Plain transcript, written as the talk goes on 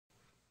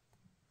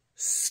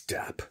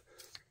stop.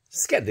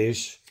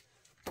 Skaddish.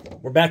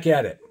 We're back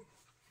at it.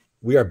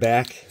 We are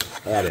back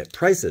at it.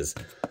 Prices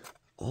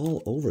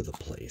all over the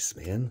place,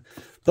 man.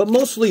 But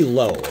mostly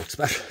low,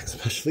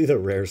 especially the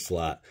rare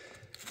slot.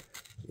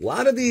 A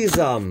lot of these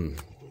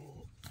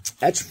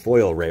etched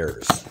foil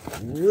rares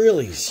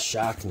really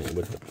shocked me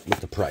with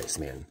the price,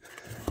 man.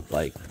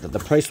 Like, the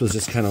price was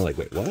just kind of like,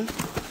 wait, what?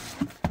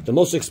 The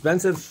most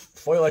expensive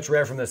foil etched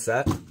rare from this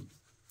set,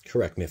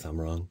 correct me if I'm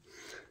wrong,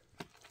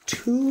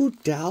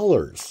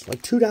 $2.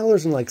 Like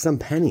 $2 and like some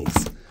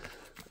pennies.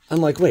 I'm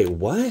like, wait,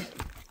 what?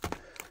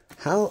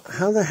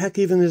 How the heck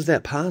even is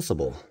that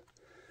possible?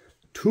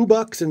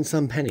 $2 and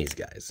some pennies,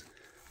 guys.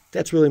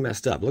 That's really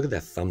messed up. Look at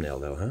that thumbnail,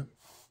 though, huh?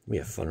 We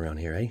have fun around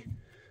here, eh?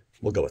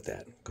 We'll go with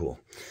that. Cool.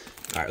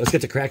 All right, let's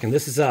get to cracking.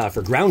 This is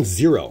for Ground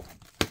Zero,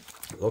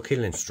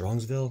 located in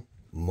Strongsville,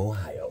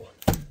 Ohio.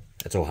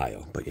 That's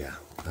Ohio, but yeah,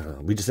 I don't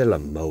know. We just added a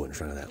Mo in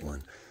front of that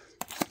one.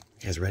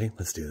 You guys ready?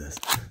 Let's do this.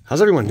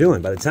 How's everyone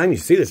doing? By the time you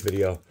see this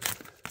video,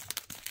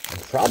 I'm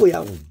probably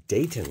out in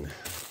Dayton,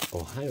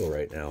 Ohio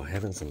right now,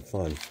 having some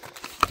fun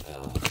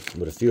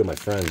with a few of my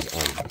friends.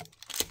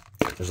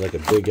 There's like a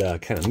big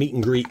kind of meet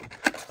and greet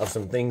of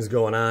some things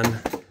going on.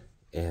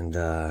 And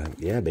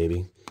yeah,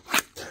 baby.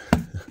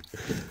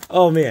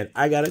 Oh, man,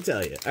 I got to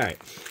tell you. All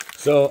right,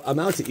 so I'm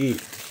out to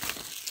eat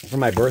for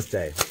my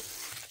birthday.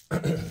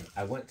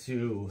 I went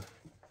to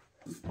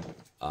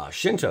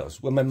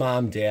Shinto's with my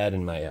mom, dad,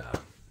 and my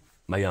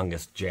my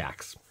youngest,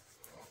 Jax,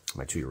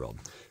 my 2-year-old.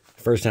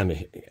 First time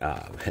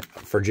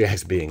for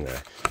Jax being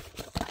there.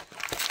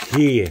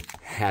 He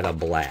had a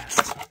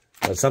blast.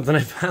 But something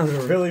I found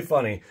really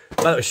funny.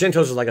 By the way,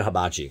 Shinto's is like a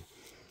hibachi,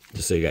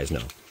 just so you guys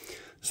know.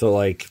 So,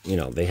 like, you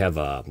know, they have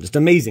just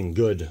amazing,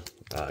 good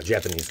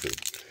Japanese food.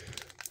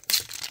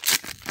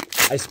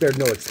 I spared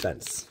no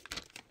expense.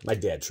 My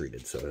dad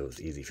treated, so it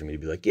was easy for me to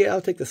be like, yeah,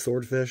 I'll take the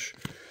swordfish.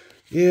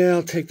 Yeah,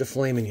 I'll take the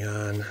filet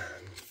mignon.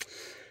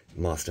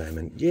 Moss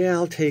diamond. Yeah,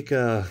 I'll take,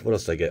 what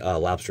else did I get?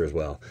 Lobster as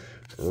well.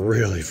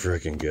 Really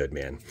freaking good,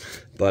 man.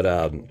 But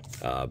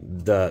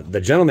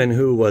the gentleman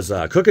who was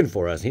cooking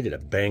for us, he did a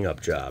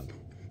bang-up job.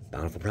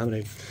 Bountiful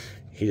Promenade.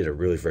 He did a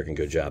really freaking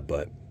good job,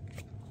 but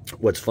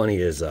what's funny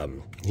is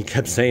he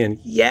kept saying,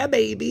 yeah,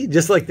 baby,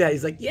 just like that.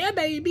 He's like, yeah,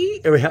 baby.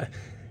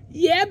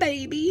 Yeah,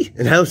 baby.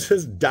 And I was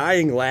just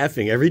dying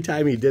laughing every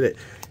time he did it.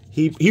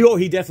 He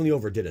definitely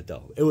overdid it,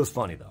 though. It was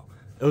funny, though.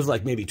 It was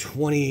like maybe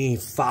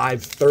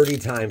 25, 30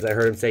 times I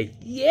heard him say,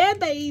 yeah,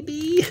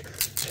 baby.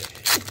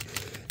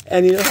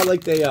 And you know how,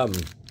 like, they,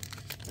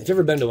 if you've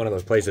ever been to one of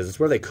those places, it's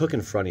where they cook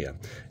in front of you.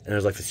 And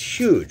there's, like, this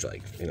huge,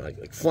 like, you know,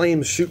 like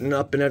flames shooting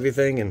up and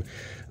everything. And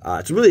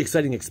it's a really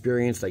exciting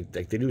experience. Like,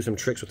 they do some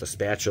tricks with the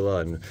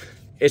spatula, and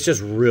it's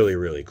just really,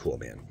 really cool,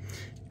 man.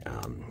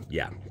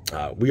 Yeah,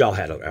 we all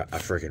had a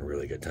freaking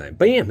really good time.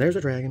 But yeah, there's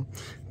a dragon.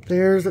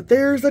 There's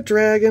a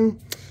dragon.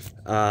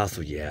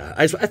 So yeah,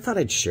 I thought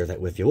I'd share that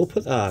with you.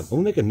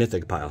 We'll make a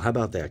mythic pile. How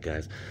about that,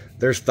 guys?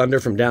 There's Thunder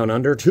from Down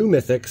Under. 2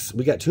 mythics.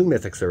 We got 2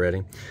 mythics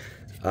already.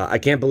 I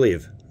can't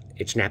believe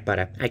it's not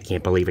butter. I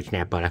can't believe it's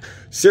not butter.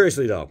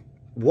 Seriously though,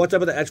 what's up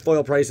with the etched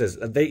foil prices?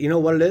 You know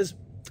what it is?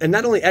 And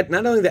not only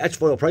the etched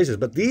foil prices,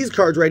 but these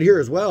cards right here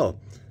as well.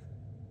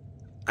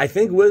 I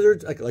think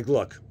Wizards, like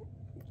look,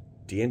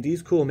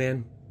 D&D's cool,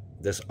 man.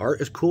 This art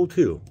is cool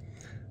too,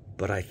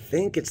 but I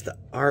think it's the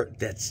art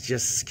that's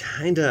just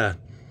kind of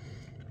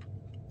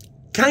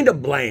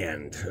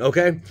bland.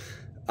 Okay,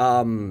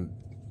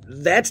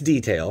 that's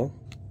detail.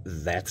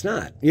 That's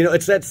not. You know,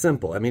 it's that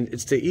simple. I mean,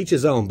 it's to each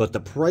his own. But the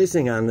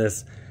pricing on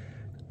this,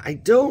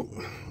 I'm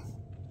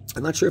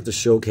not sure if the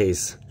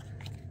showcase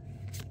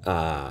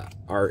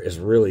art is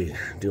really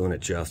doing it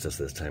justice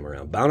this time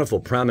around. Bountiful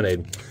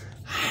Promenade.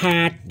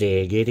 Hot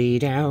diggity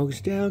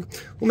dogs, dog.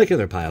 We'll make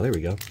another pile. There we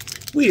go.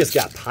 We just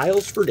got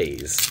piles for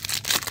days.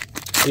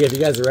 Yeah, if you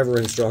guys are ever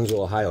in Strongsville,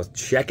 Ohio,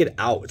 check it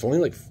out. It's only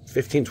like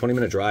 15,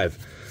 20-minute drive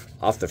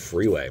off the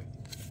freeway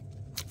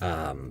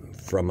from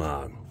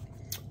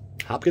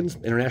Hopkins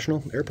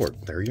International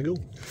Airport. There you go.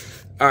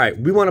 All right,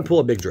 we want to pull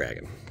a big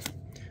dragon.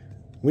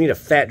 We need a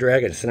fat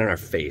dragon to sit on our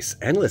face.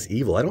 Endless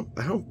Evil. I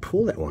don't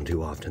pull that one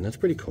too often. That's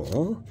pretty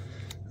cool.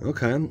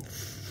 Okay.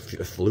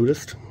 A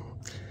flutist.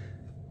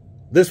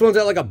 This one's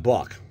at like $1.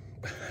 $1.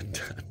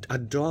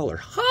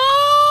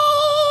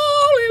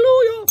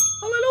 Hallelujah.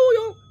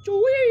 Hallelujah.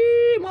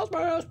 Joey, mouse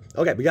brass.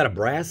 Okay, we got a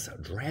brass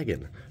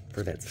dragon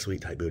for that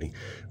sweet type booty.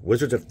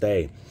 Wizards of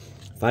Thay.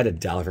 If I had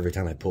 $1 for every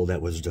time I pulled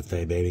that Wizards of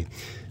Thay, baby,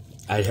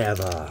 I'd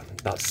have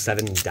about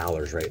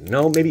 $7 right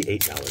now. No, maybe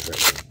 $8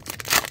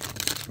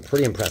 right now.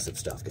 Pretty impressive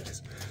stuff,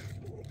 guys.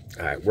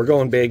 All right, we're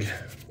going big,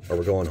 or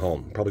we're going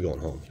home. Probably going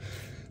home.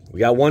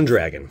 We got 1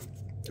 dragon.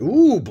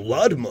 Ooh,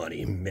 Blood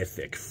Money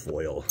mythic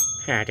foil.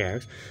 Hat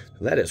dogs.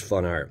 That is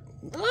fun art.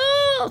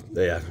 Oh!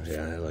 Yeah,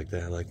 I like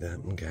that. I like that.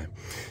 Okay.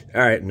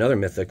 All right, another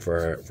mythic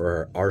for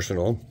our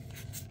arsenal.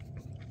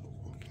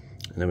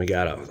 And then we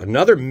got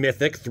another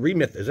mythic. 3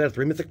 mythic. Is that a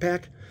 3 mythic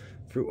pack?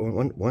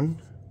 One.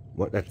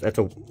 What? That's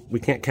a.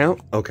 We can't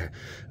count. Okay.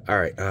 All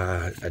right.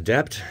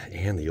 Adept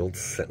and the old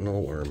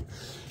Sentinel Worm.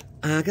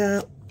 I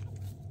got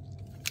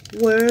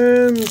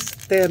worms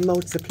they're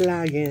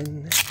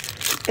multiplying.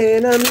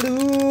 And I'm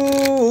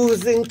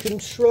losing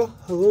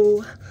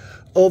control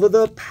over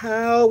the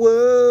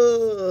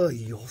power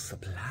you're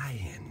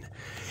supplying.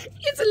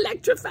 It's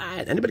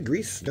electrifying. Anybody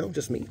Grease? No,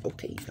 just me.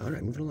 Okay, all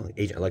right, moving along.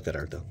 Agent, I like that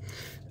art, though.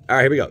 All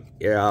right, here we go.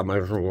 Yeah,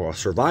 my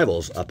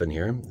survival's up in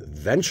here.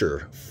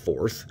 Venture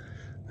Forth.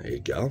 There you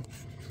go.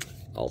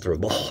 Altar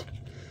of Ball.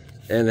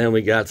 And then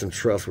we got some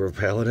Trustworthy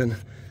Paladin.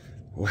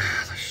 Wow,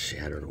 the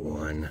Shattered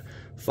One.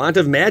 Font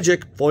of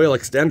Magic foil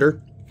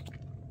extender.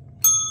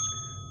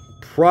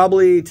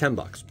 Probably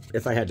 $10,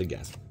 if I had to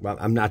guess. Well,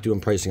 I'm not doing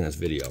pricing on this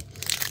video.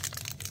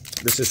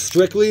 This is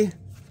strictly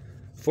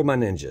for my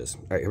ninjas.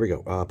 All right, here we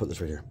go. I'll put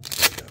this right here.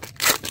 There we go.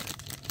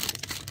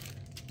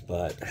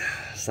 But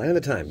sign of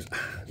the times.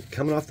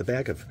 Coming off the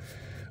back of,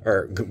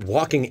 or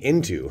walking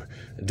into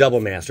Double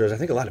Masters. I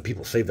think a lot of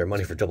people save their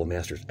money for Double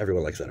Masters.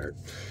 Everyone likes that art.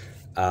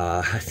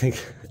 I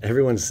think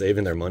everyone's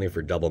saving their money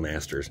for Double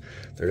Masters.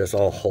 They're just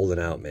all holding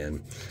out,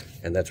 man.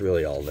 And that's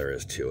really all there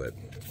is to it.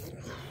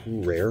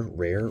 Rare.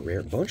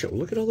 Bunch of,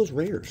 look at all those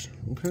rares.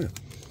 Okay.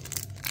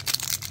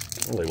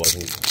 Really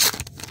wasn't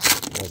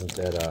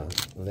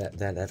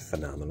that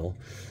phenomenal.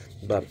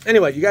 But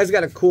anyway, you guys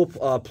got a cool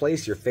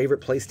place, your favorite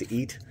place to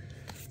eat?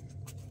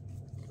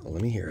 Well,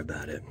 let me hear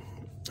about it.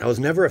 I was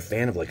never a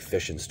fan of like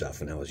fish and stuff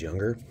when I was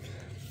younger.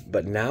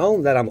 But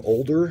now that I'm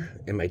older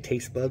and my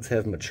taste buds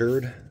have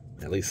matured,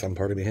 at least some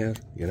part of me has,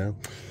 you know?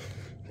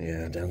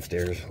 Yeah,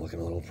 downstairs looking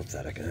a little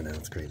pathetic. I know,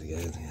 it's crazy,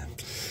 guys.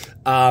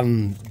 Yeah.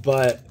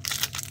 But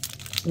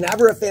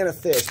never a fan of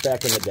fish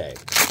back in the day.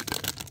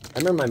 I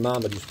remember my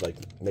mom would used to like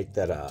make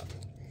that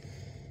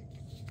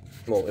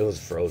well, it was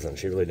frozen.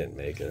 She really didn't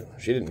make it.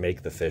 She didn't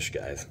make the fish,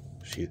 guys.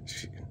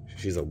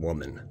 She's a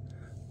woman.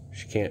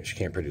 She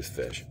can't produce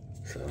fish.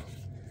 So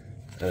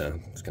I don't know,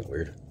 it's kind of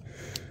weird.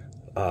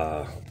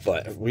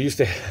 But we used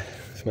to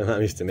my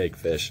mom used to make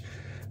fish.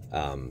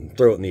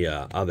 Throw it in the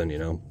oven, you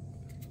know,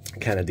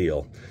 kind of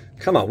deal.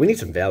 Come on, we need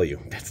some value.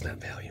 That's not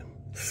value.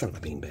 Son of a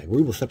beanbag.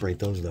 We will separate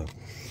those though.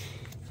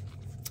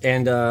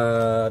 And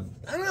I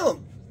don't know.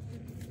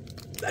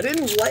 I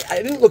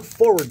didn't look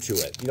forward to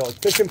it. You know,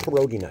 like fish and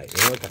pierogi night.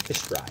 You know, like a fish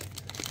fry.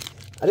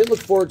 I didn't look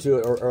forward to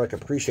it or like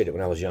appreciate it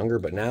when I was younger.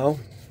 But now,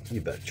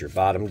 you bet your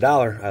bottom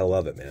dollar. I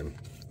love it, man.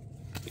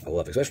 I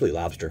love it, especially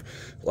lobster.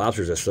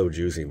 Lobsters are so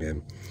juicy,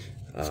 man.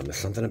 There's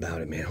something about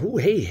it, man. Oh,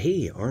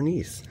 hey,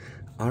 Arnice.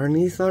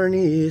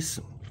 Arnice.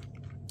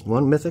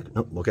 One mythic?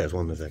 Oh, okay, it's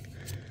one mythic.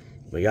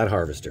 We got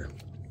Harvester.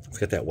 Let's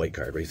get that white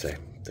card. What do you say?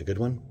 The good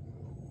one?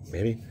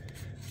 Maybe?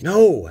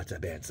 No, that's a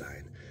bad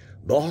sign.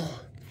 Ball.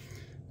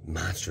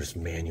 Monstrous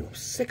Manual.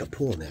 Sick of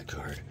pulling that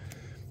card.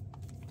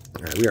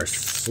 All right, we are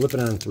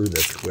slipping on through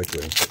this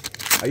quickly.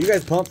 Are you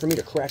guys pumped for me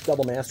to crack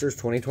Double Masters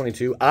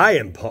 2022? I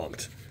am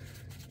pumped.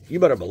 You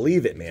better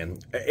believe it, man.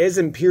 Is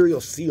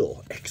Imperial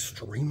Seal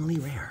extremely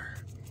rare?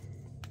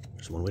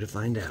 There's one way to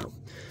find out.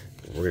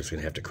 We're just going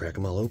to have to crack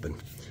them all open.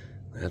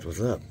 That's what's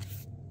up.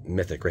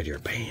 Mythic right here.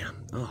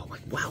 Bam. Oh, my,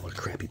 wow, what a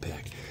crappy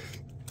pack.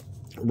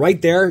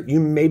 Right there, you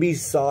maybe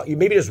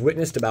just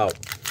witnessed about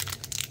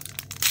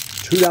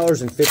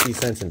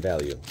 $2.50 in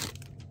value.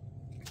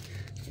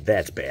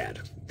 That's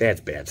bad.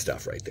 That's bad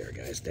stuff right there,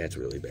 guys. That's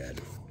really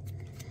bad.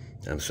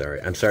 I'm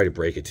sorry. I'm sorry to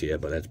break it to you,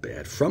 but that's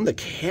bad. From the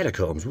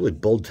Catacombs. Really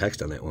bold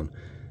text on that one.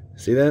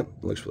 See that?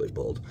 It looks really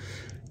bold.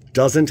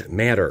 Doesn't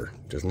matter.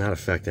 Does not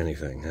affect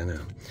anything. I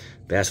know.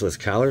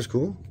 Basilisk Collar's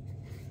cool.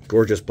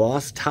 Gorgeous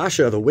Boss.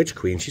 Tasha, the Witch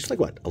Queen. She's like,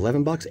 what,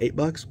 11 bucks? 8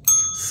 bucks?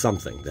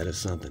 Something. That is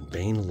something.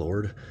 Bane,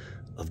 Lord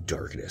of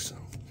Darkness.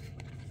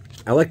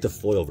 I like the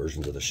foil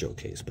versions of the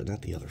showcase, but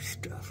not the other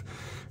stuff.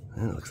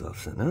 That looks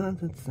offset. No,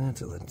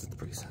 that's the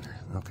pretty center.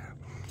 Okay.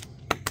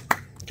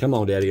 Come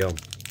on, Daddy-o.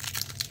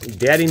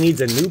 Daddy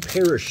needs a new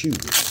pair of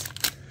shoes.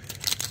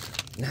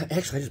 Now,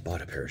 actually, I just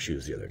bought a pair of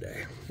shoes the other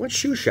day. Went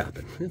shoe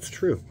shopping. It's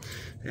true.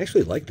 I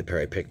actually like the pair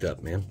I picked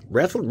up, man.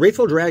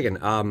 Wrathful Dragon.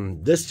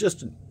 This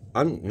just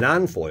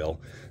non-foil.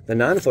 The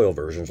non-foil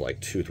version is like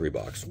 $2-3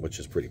 bucks, which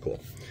is pretty cool.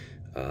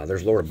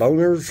 There's Lord of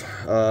Boners,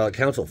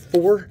 Council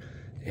 4,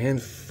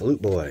 and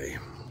Flute Boy.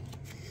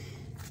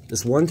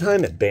 This one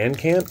time at band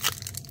camp,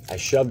 I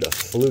shoved a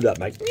flute up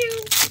my...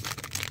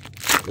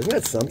 Isn't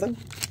that something?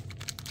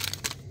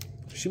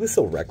 She was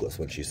so reckless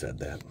when she said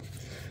that.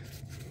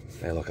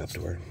 I look up to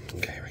her.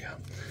 Okay, here we go.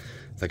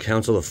 The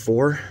Council of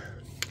 4.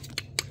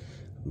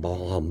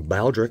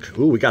 Baldric.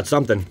 Ooh, we got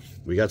something.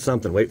 We got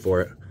something. Wait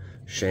for it.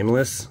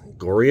 Shameless.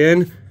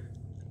 Gorian.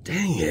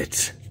 Dang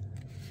it.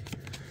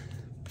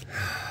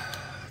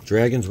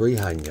 Dragons, where are you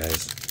hiding,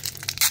 guys?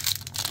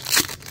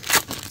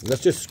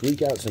 Let's just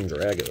squeak out some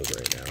dragons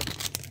right now.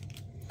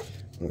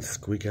 Let's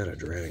squeak out a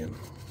dragon.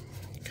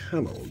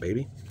 Come on,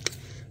 baby.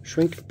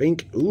 Shrink,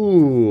 bink.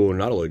 Ooh,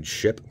 Nautiloid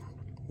ship.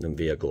 Them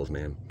vehicles,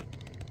 man.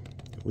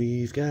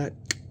 We've got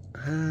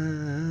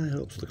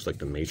hopes. Looks like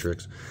the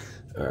Matrix.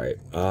 All right.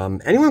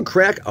 Anyone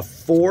crack a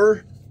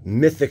 4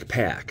 mythic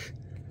pack?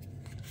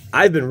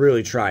 I've been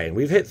really trying.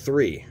 We've hit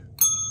 3.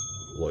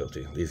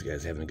 Loyalty. These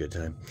guys having a good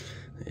time.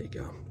 There you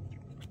go.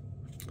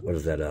 What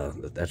is that?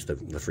 That's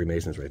the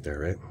Freemasons right there,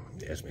 right?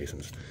 Yes,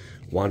 Masons.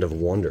 Wand of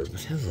Wonder.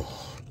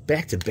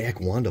 Back-to-back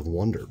Wand of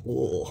Wonder.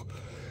 Whoa.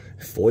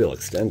 Foil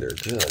extender.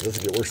 God, it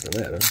doesn't get worse than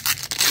that, huh?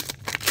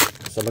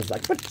 Someone's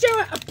like, but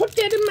Joe, I put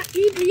that in my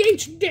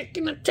EDH deck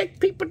and I take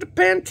people to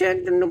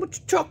Pantan to know what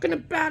you're talking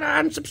about.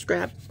 I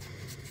unsubscribe.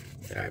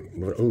 All right.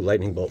 Ooh,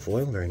 lightning bolt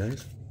foil. Very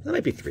nice. That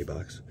might be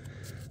 $3.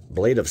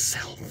 Blade of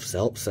Selves.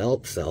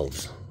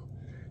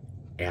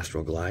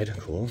 Astral Glide.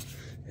 Cool.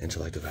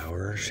 Intellect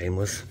Devourer.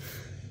 Shameless.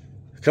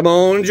 Come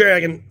on,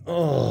 dragon.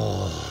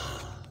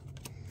 Oh.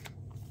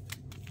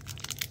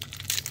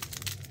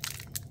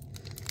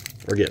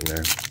 We're getting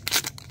there.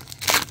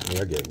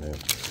 We're getting there.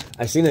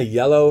 I've seen a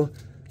yellow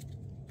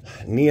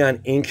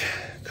neon ink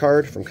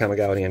card from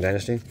Kamigawa and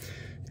Dynasty.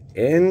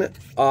 In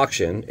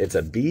auction, it's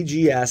a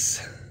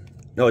BGS.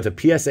 No, it's a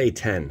PSA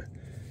 10.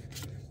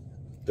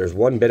 There's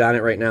one bid on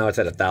it right now. It's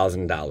at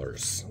 $1,000.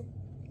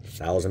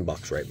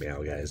 $1,000 right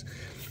now, guys,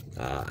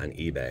 on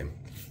eBay.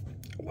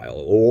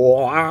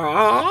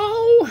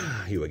 Wow.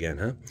 You again,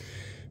 huh?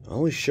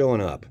 Always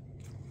showing up.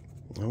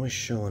 Always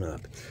showing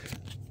up.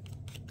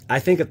 I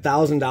think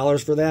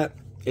 $1,000 for that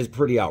is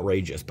pretty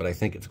outrageous, but I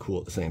think it's cool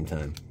at the same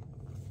time.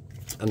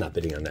 I'm not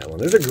bidding on that one.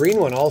 There's a green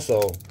one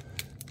also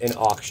in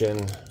auction.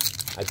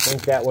 I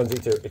think that one's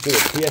it's either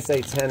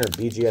PSA 10 or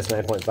BGS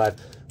 9.5.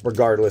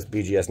 Regardless,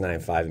 BGS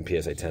 9.5 and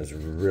PSA 10 is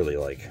really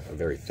like a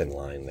very thin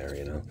line there,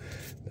 you know.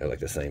 They're like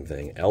the same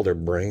thing. Elder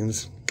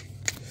Brains.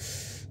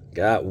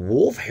 Got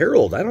Wolf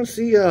Herald. I don't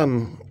see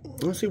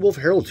Wolf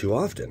Herald too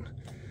often.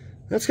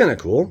 That's kind of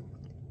cool.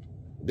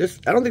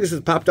 I don't think this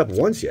has popped up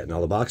once yet in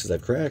all the boxes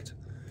I've cracked.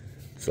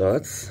 So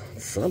that's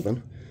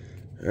something.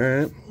 All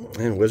right.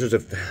 And Wizards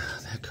of...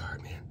 that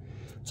card, man.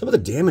 Some of the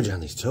damage on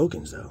these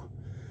tokens, though.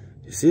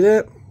 You see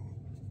that?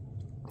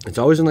 It's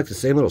always in like the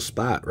same little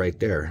spot right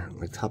there.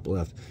 Like top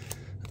left.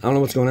 I don't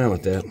know what's going on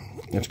with that.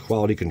 That's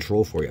quality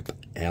control for you,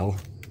 Al.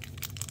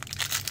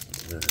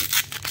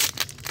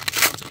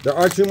 There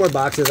are 2 more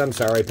boxes. I'm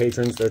sorry,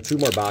 patrons. There are 2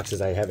 more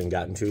boxes I haven't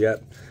gotten to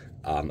yet.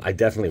 I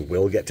definitely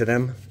will get to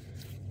them.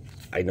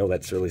 I know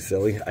that's really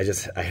silly.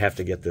 I have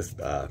to get this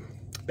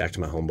back to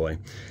my homeboy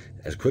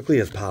as quickly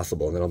as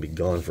possible, and then I'll be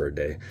gone for a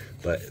day.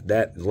 But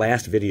that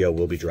last video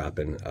will be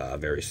dropping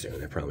very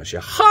soon, I promise you.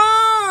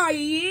 Ha!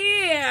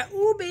 Yeah!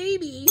 Ooh,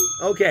 baby!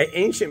 Okay,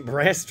 Ancient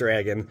Brass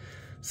Dragon.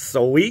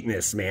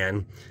 Sweetness,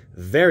 man.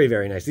 Very,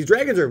 very nice. These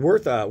dragons are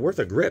worth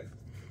a grip.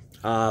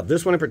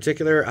 This one in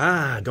particular,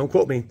 don't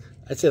quote me.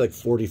 I'd say like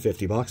 40,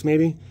 50 bucks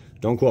maybe.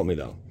 Don't quote me,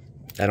 though.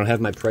 I don't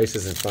have my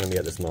prices in front of me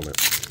at this moment.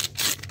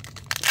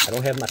 I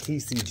don't have my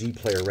TCG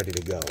player ready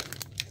to go.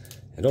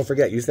 And don't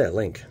forget, use that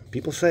link.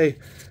 People say,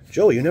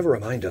 Joe, you never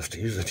remind us to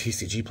use the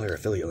TCG player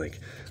affiliate link.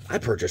 I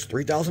purchased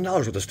 $3,000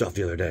 worth of stuff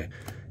the other day.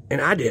 And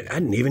I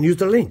didn't even use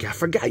the link. I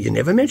forgot. You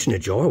never mentioned it,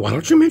 Joey. Why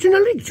don't you mention the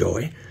link,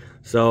 Joey?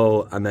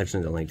 So I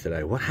mentioned the link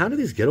today. How do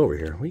these get over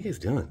here? What are you guys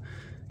doing?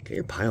 Get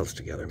your piles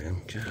together,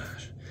 man.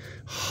 Gosh.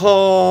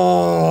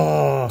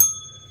 Oh.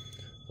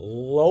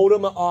 Load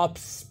them up.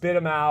 Spit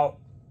them out.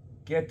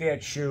 Get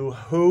that shoe.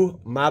 Who?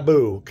 My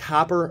boo.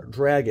 Copper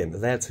Dragon.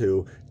 That's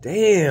who.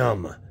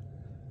 Damn.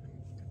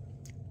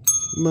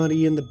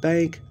 Money in the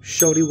bank.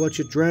 Shorty what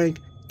you drank.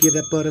 Give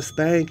that butt a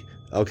spank.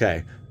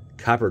 Okay.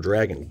 Copper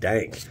Dragon.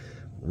 Dank.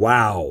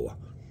 Wow.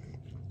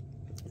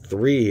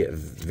 3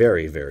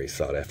 very, very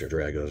sought-after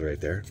Dragos right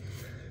there.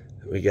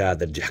 We got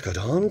the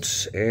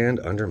Decadent and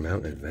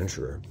Undermount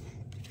Adventurer.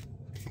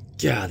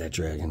 God, that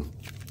dragon.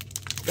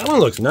 That one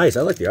looks nice.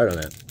 I like the art on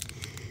that.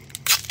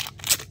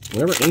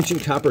 Whenever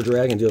Ancient Copper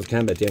Dragon deals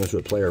combat damage to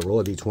a player, roll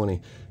a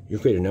d20. You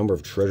create a number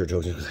of treasure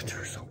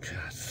tokens. Oh,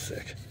 God,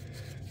 sick.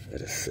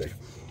 That is sick.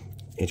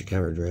 Ancient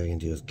Copper Dragon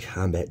deals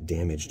combat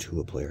damage to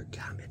a player.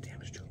 Combat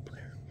damage to a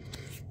player.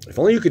 If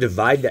only you could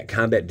divide that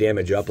combat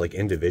damage up like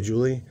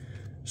individually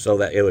so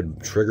that it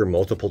would trigger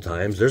multiple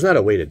times. There's not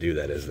a way to do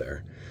that, is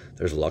there?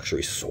 There's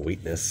Luxury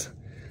Sweetness.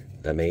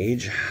 The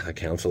Mage. The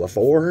Council of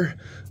 4.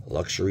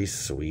 Luxury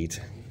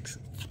Sweet.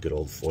 Good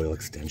old foil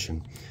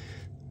extension.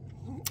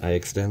 I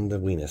extend the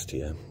weenus to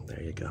you.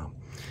 There you go.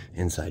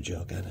 Inside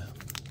joke, I know.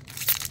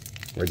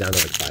 We're down to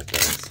like 5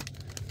 points.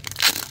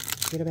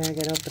 Get a bag,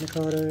 get up in a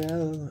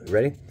quarter.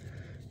 Ready?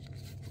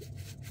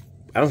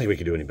 I don't think we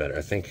could do any better.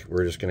 I think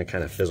we're just going to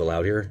kind of fizzle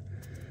out here.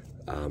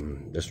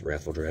 This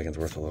Wrathful Dragon's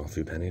worth a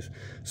few pennies.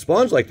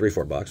 Spawn's like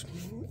 3-4 bucks.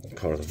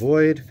 Call of the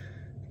Void.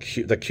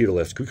 The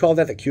Cutilist. Could we call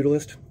that the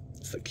Cutilist?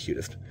 It's the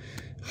cutest.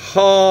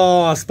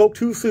 Oh, I spoke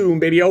too soon,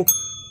 baby-o.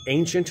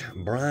 Ancient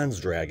Bronze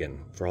Dragon.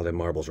 For all them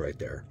marbles right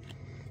there.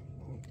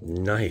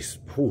 Nice.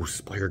 Ooh,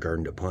 Spire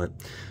Garden to punt.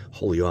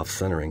 Holy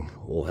off-centering.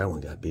 Oh, that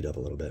one got beat up a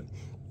little bit.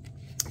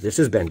 This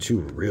has been 2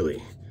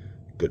 really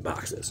good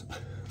boxes.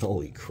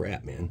 Holy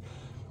crap, man.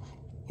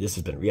 This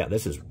has been, yeah,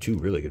 this is 2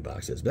 really good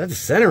boxes. But that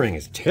centering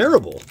is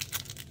terrible.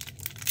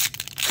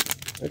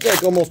 It's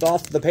like almost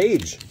off the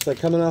page. It's like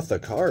coming off the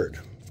card.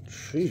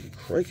 Jeez,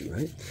 crikey,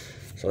 right?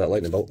 So that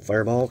lightning bolt,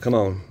 fireball, come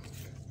on.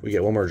 If we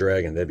get one more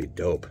dragon, that'd be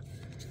dope.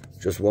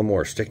 Just one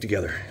more. Stick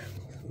together.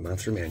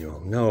 Monster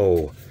Manual.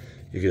 No.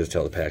 You can just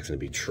tell the pack's going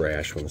to be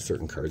trash when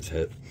certain cards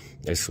hit.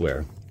 I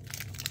swear.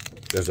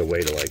 there's a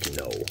way to like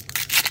know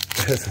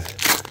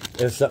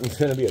if something's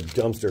gonna be a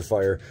dumpster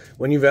fire.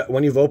 When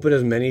you've opened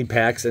as many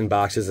packs and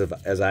boxes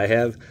as I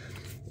have,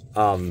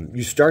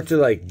 you start to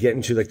like get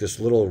into like this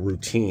little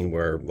routine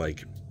where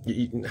like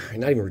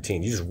not even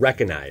routine, you just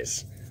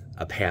recognize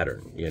a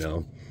pattern, you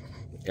know,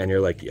 and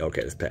you're like,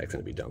 okay, this pack's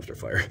gonna be dumpster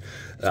fire.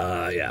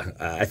 Yeah,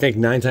 I think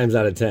 9 times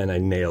out of 10 I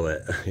nail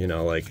it, you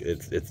know, like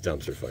it's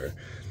dumpster fire,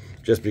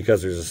 just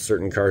because there's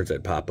certain cards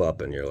that pop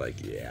up and you're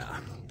like, yeah,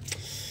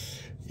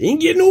 you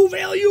ain't getting no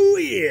value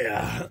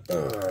here.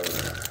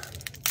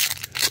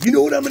 You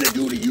know what I'm gonna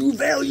do to you,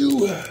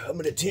 value? I'm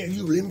gonna tear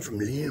you limb from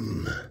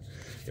limb.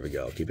 Here we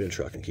go. Keeping it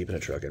trucking, keeping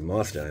it trucking.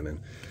 Moss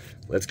Diamond.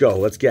 Let's go.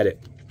 Let's get it.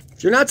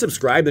 If you're not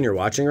subscribed and you're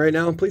watching right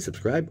now, please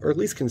subscribe, or at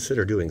least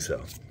consider doing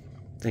so.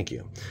 Thank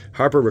you.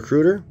 Harper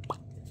Recruiter.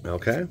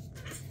 Okay.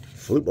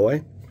 Flute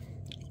Boy.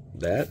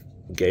 That.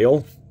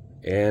 Gale.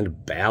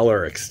 And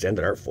Baldur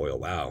Extended Art Foil.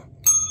 Wow.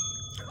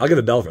 I'll give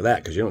a bell for that,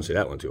 because you don't see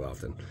that one too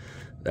often.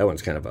 That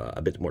one's kind of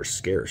a bit more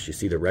scarce. You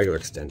see the regular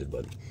extended,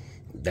 but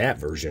that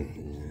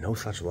version, no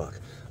such luck.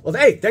 Well,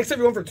 hey, thanks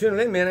everyone for tuning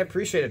in, man. I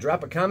appreciate it.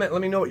 Drop a comment.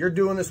 Let me know what you're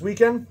doing this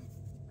weekend.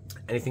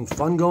 Anything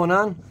fun going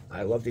on?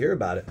 I'd love to hear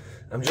about it.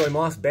 I'm Joey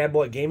Moss, Bad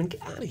Boy Gaming.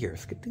 Get out of here.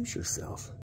 Skadoosh yourself.